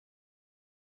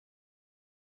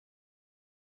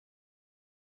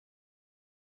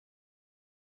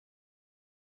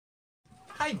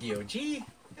Hi, Dee-O-Gee.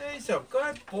 He's a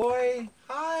good boy.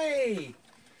 Hi.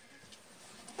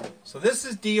 So this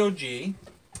is Dee-O-Gee,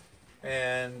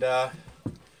 and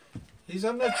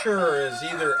I'm not sure, is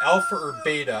either alpha or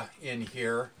beta in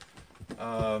here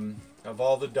of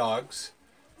all the dogs.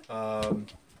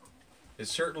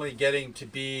 Is certainly getting to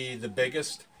be the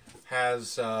biggest.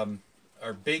 Has a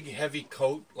big heavy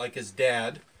coat like his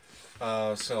dad.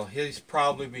 So he's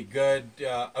probably be good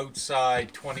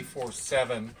outside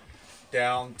 24/7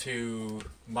 down to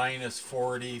minus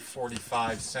 40,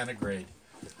 45 centigrade.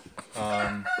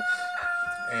 And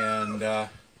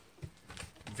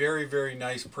very, very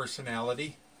nice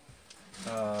personality.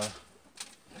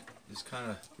 He's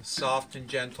kind of soft and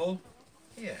gentle.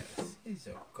 Yes, he's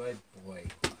a good boy.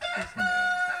 Isn't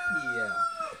he? Yeah.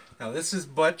 Now this is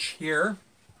Butch here.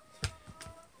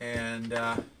 And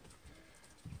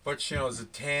Butch, is a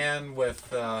tan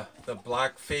with the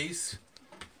black face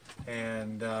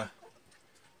and a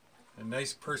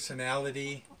nice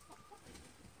personality.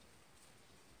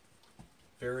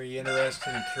 Very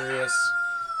interested and curious.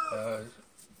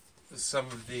 Some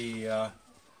of the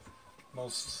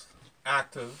most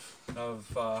active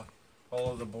of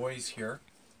all of the boys here.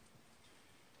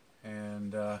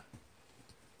 And come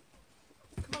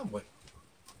on, boy.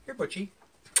 Here, Butchie.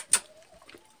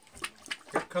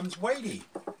 Here comes Whitey.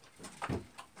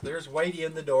 There's Whitey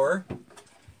in the door.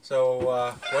 So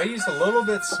Whitey's a little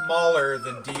bit smaller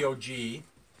than Dee-O-Gee,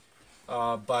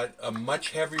 but a much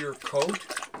heavier coat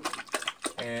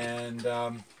and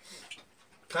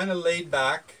kind of laid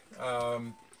back.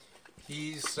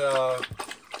 He's the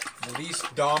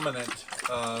least dominant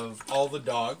of all the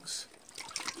dogs,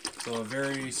 so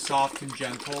very soft and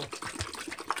gentle.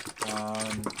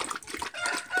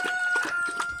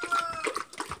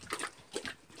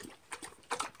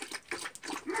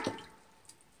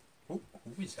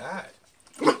 Who is that?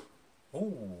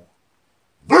 Oh.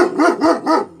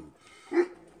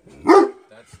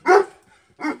 That's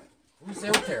who's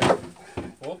out there?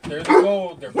 Oh, there they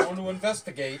go. They're going to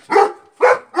investigate.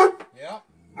 Yeah.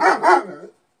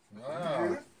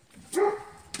 Wow.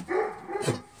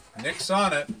 Nick's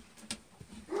on it.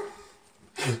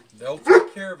 They'll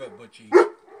take care of it, Butchie.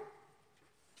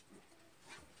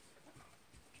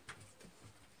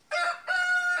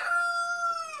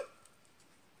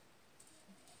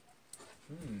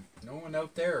 No one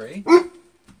out there, eh?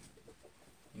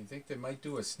 You think they might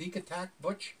do a sneak attack,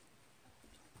 Butch?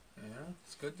 Yeah,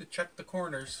 it's good to check the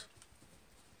corners.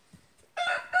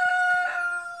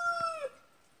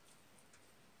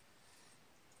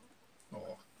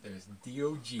 Oh, there's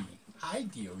Dee-O-Gee. Hi,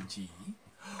 Dee-O-Gee.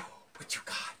 What you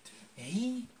got,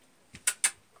 eh?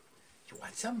 You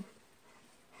want some?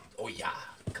 Oh, yeah.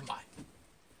 Come on.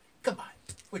 Come on.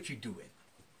 What you doing?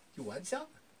 You want some?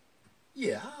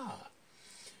 Yeah.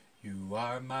 You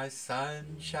are my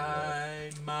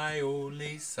sunshine, my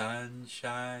only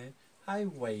sunshine. Hi,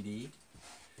 Whitey.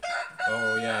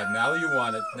 Oh, yeah, now you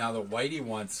want it. Now that Whitey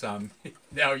wants some,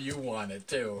 now you want it,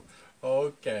 too.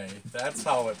 Okay, that's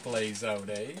how it plays out,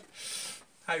 eh?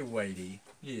 Hi, Whitey.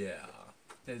 Yeah,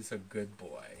 it's a good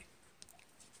boy.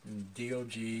 And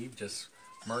Dee-O-Gee just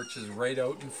marches right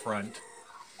out in front.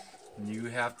 And you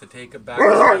have to take it back.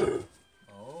 Oh.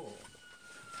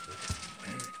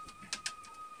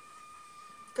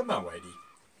 Come on, Whitey.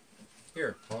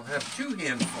 Here, I'll have two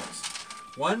handfuls.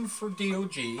 One for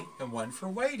Dee-O-Gee and one for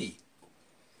Whitey.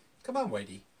 Come on,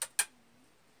 Whitey.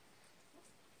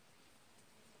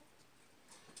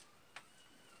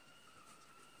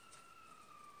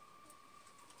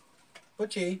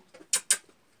 Butchie.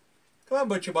 Come on,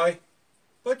 Butchie boy.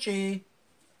 Butchie.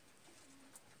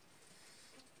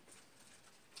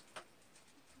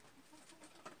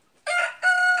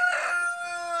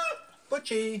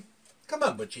 Butchie. Come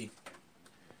on, Butchie.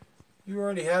 You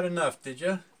already had enough, did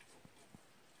you?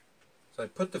 So I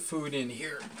put the food in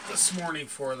here this morning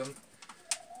for them.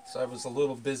 So I was a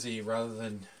little busy rather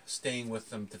than staying with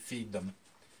them to feed them.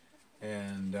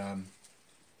 And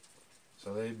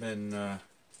so they've been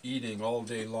eating all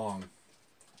day long.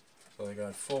 So they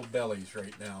got full bellies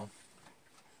right now.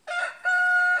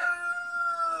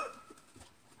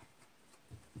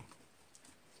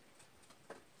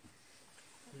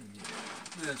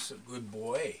 That's a good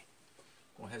boy.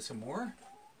 Want to have some more?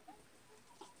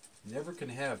 Never can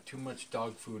have too much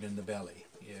dog food in the belly.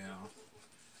 Yeah.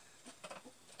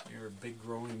 You're a big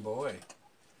growing boy.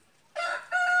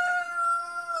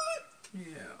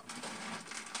 Yeah.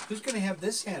 Who's going to have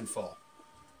this handful?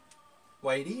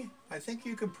 Whitey, I think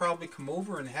you could probably come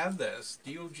over and have this.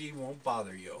 Dee-O-Gee won't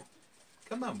bother you.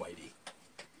 Come on, Whitey.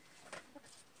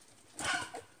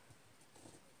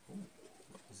 Ooh,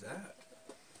 what was that?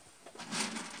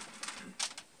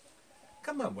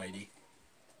 Come Come on, Whitey.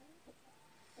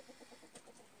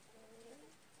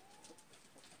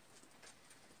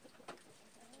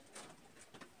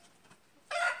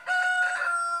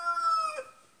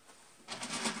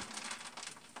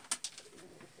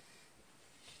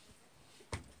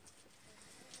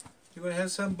 You want to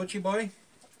have some, Butchie boy?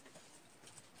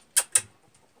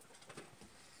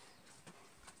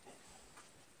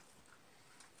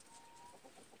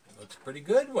 Looks pretty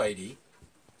good, Whitey.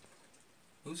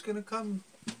 Who's going to come?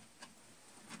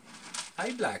 Hi,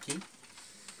 Blackie.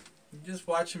 You're just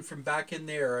watching from back in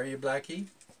there, are you, Blackie?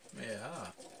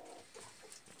 Yeah.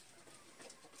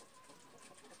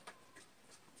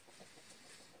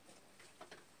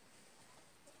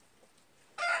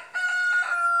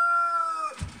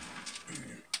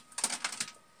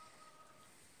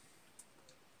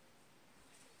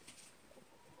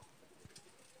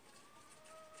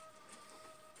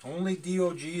 Only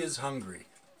Dee-O-Gee is hungry.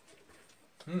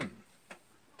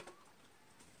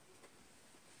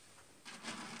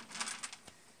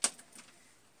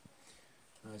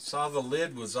 I saw the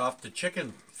lid was off the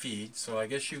chicken feed, so I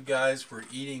guess you guys were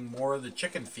eating more of the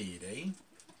chicken feed, eh?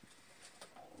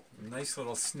 Nice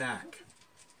little snack.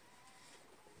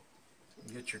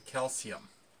 You get your calcium.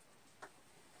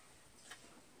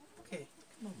 Okay,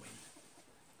 come on, Whitey.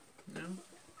 No?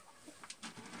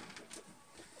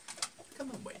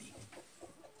 Come on, Whitey.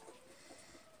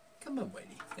 Come on,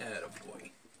 Whitey.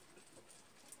 Attaboy.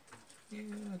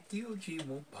 Yeah, Dee-O-Gee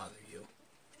won't bother you.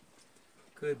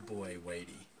 Good boy,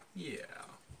 Whitey. Yeah.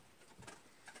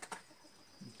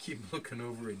 Keep looking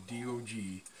over at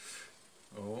Dee-O-Gee.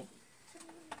 Oh.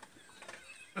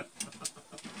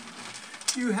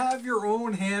 You have your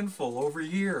own handful over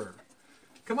here.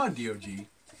 Come on, Dee-O-Gee.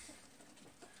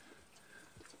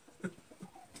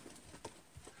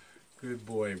 Good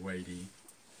boy, Whitey.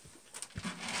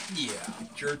 Yeah,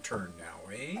 it's your turn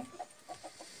now, eh?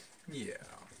 Yeah,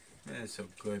 that's a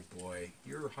good boy.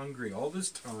 You're hungry all this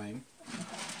time,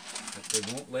 but they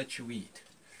won't let you eat.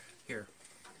 Here,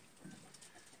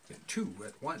 get two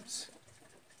at once.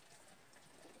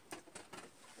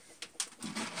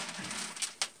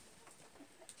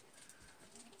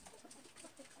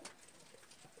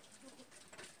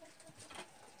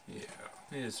 Yeah,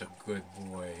 it's a good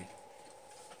boy.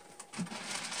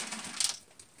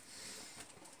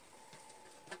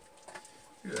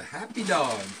 You're a happy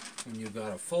dog when you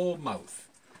got a full mouth.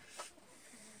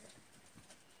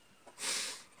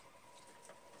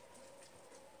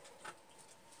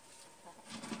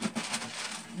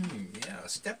 Yeah,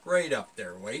 step right up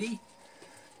there, Whitey.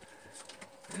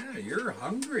 Yeah, you're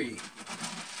hungry.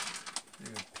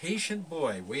 You're a patient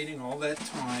boy, waiting all that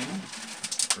time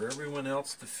for everyone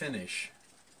else to finish.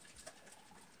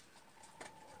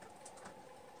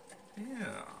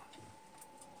 Yeah.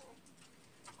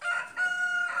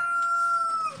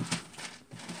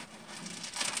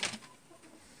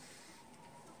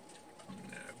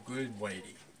 Good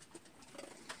Whitey.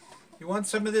 You want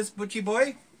some of this, Butchie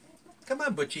boy? Come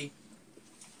on, Butchie.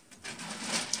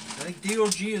 I think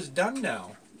Dee-O-Gee is done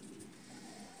now.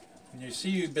 And you see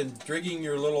you've been digging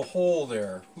your little hole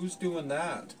there. Who's doing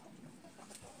that?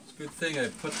 It's a good thing I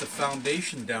put the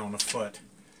foundation down a foot.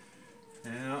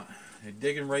 Yeah, you're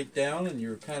digging right down and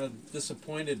you're kind of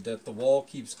disappointed that the wall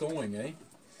keeps going, eh?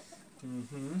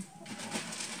 Mm-hmm.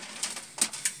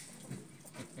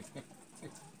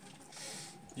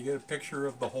 You get a picture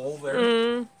of the hole there?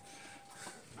 Mm.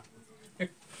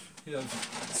 You know,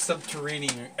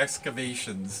 subterranean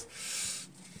excavations.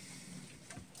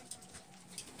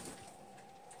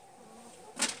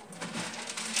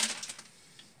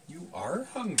 You are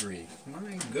hungry.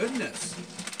 My goodness.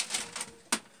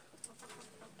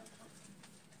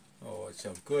 Oh, it's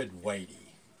a good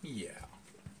Whitey. Yeah.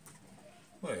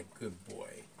 What a good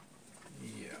boy.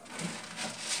 Yeah.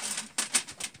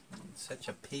 Such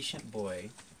a patient boy.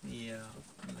 Yeah.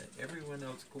 Let everyone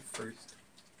else go first.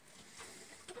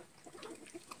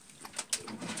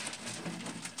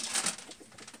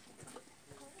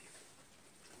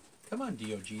 Come on,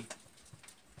 Dee-O-Gee.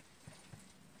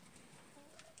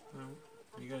 Well,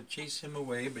 you're going to chase him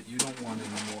away, but you don't want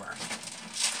any more.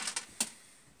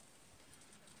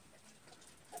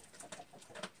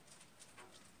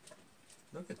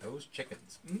 Look at those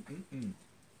chickens. Mm-mm-mm.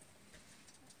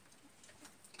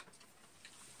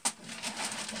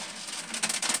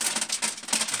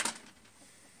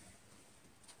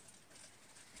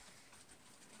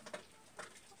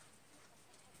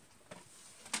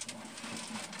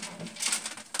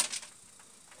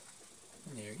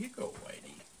 There you go,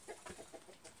 Whitey.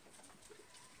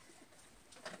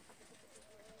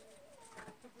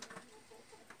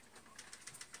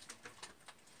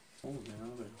 Oh,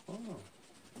 now they're... Oh,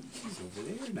 she's over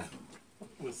there. now? What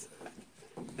was that?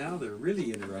 Now they're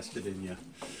really interested in you.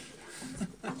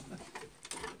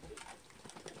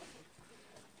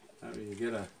 Now you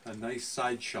get a nice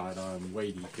side shot on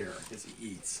Whitey here as he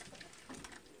eats.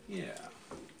 Yeah.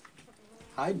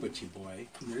 Hi, Butchy boy.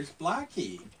 And there's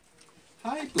Blackie.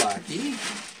 Hi, Blackie.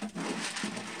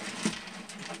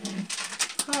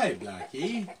 Hi,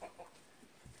 Blackie.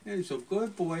 There's a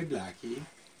good boy, Blackie.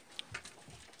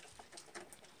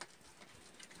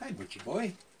 Hi, Butchy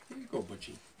boy. Here you go,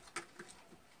 Butchy.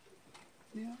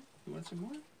 Yeah? You want some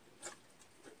more?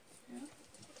 Yeah?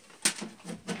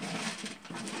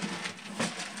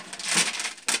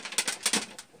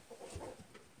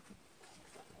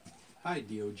 Hi,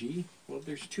 Dee-O-Gee. Well,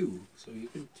 there's two, so you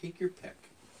can take your pick.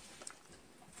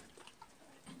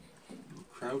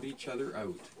 Crowd each other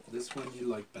out. This one you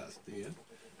like best, do you?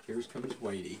 Here comes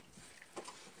Whitey.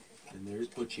 And there's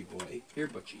Butchy boy. Here,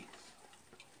 Butchy.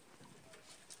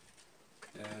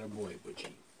 Attaboy,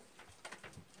 Butchy.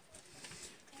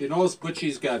 If you notice,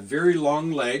 Butchy's got very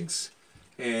long legs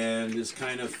and is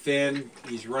kind of thin.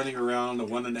 He's running around a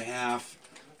 1.5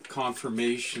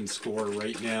 conformation score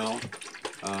right now.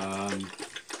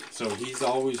 So he's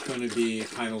always going to be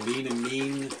kind of lean and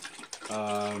mean,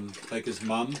 like his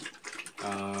mom.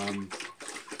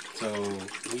 So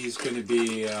he's going to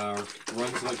be,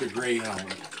 runs like a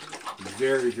greyhound,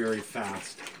 very, very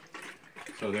fast.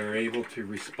 So they're able to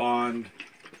respond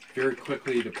very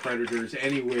quickly to predators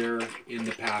anywhere in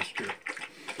the pasture.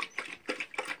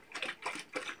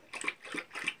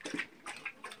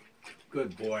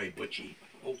 Good boy, Butchy.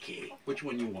 Okay, which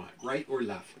one you want, right or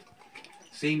left?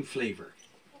 Same flavor.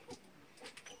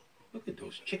 Look at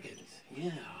those chickens.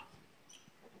 Yeah.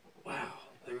 Wow,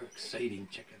 they're exciting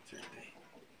chickens, aren't they?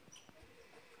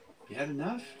 You had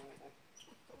enough?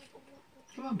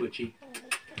 Come on, Butchy.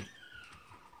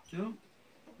 No?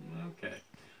 Okay.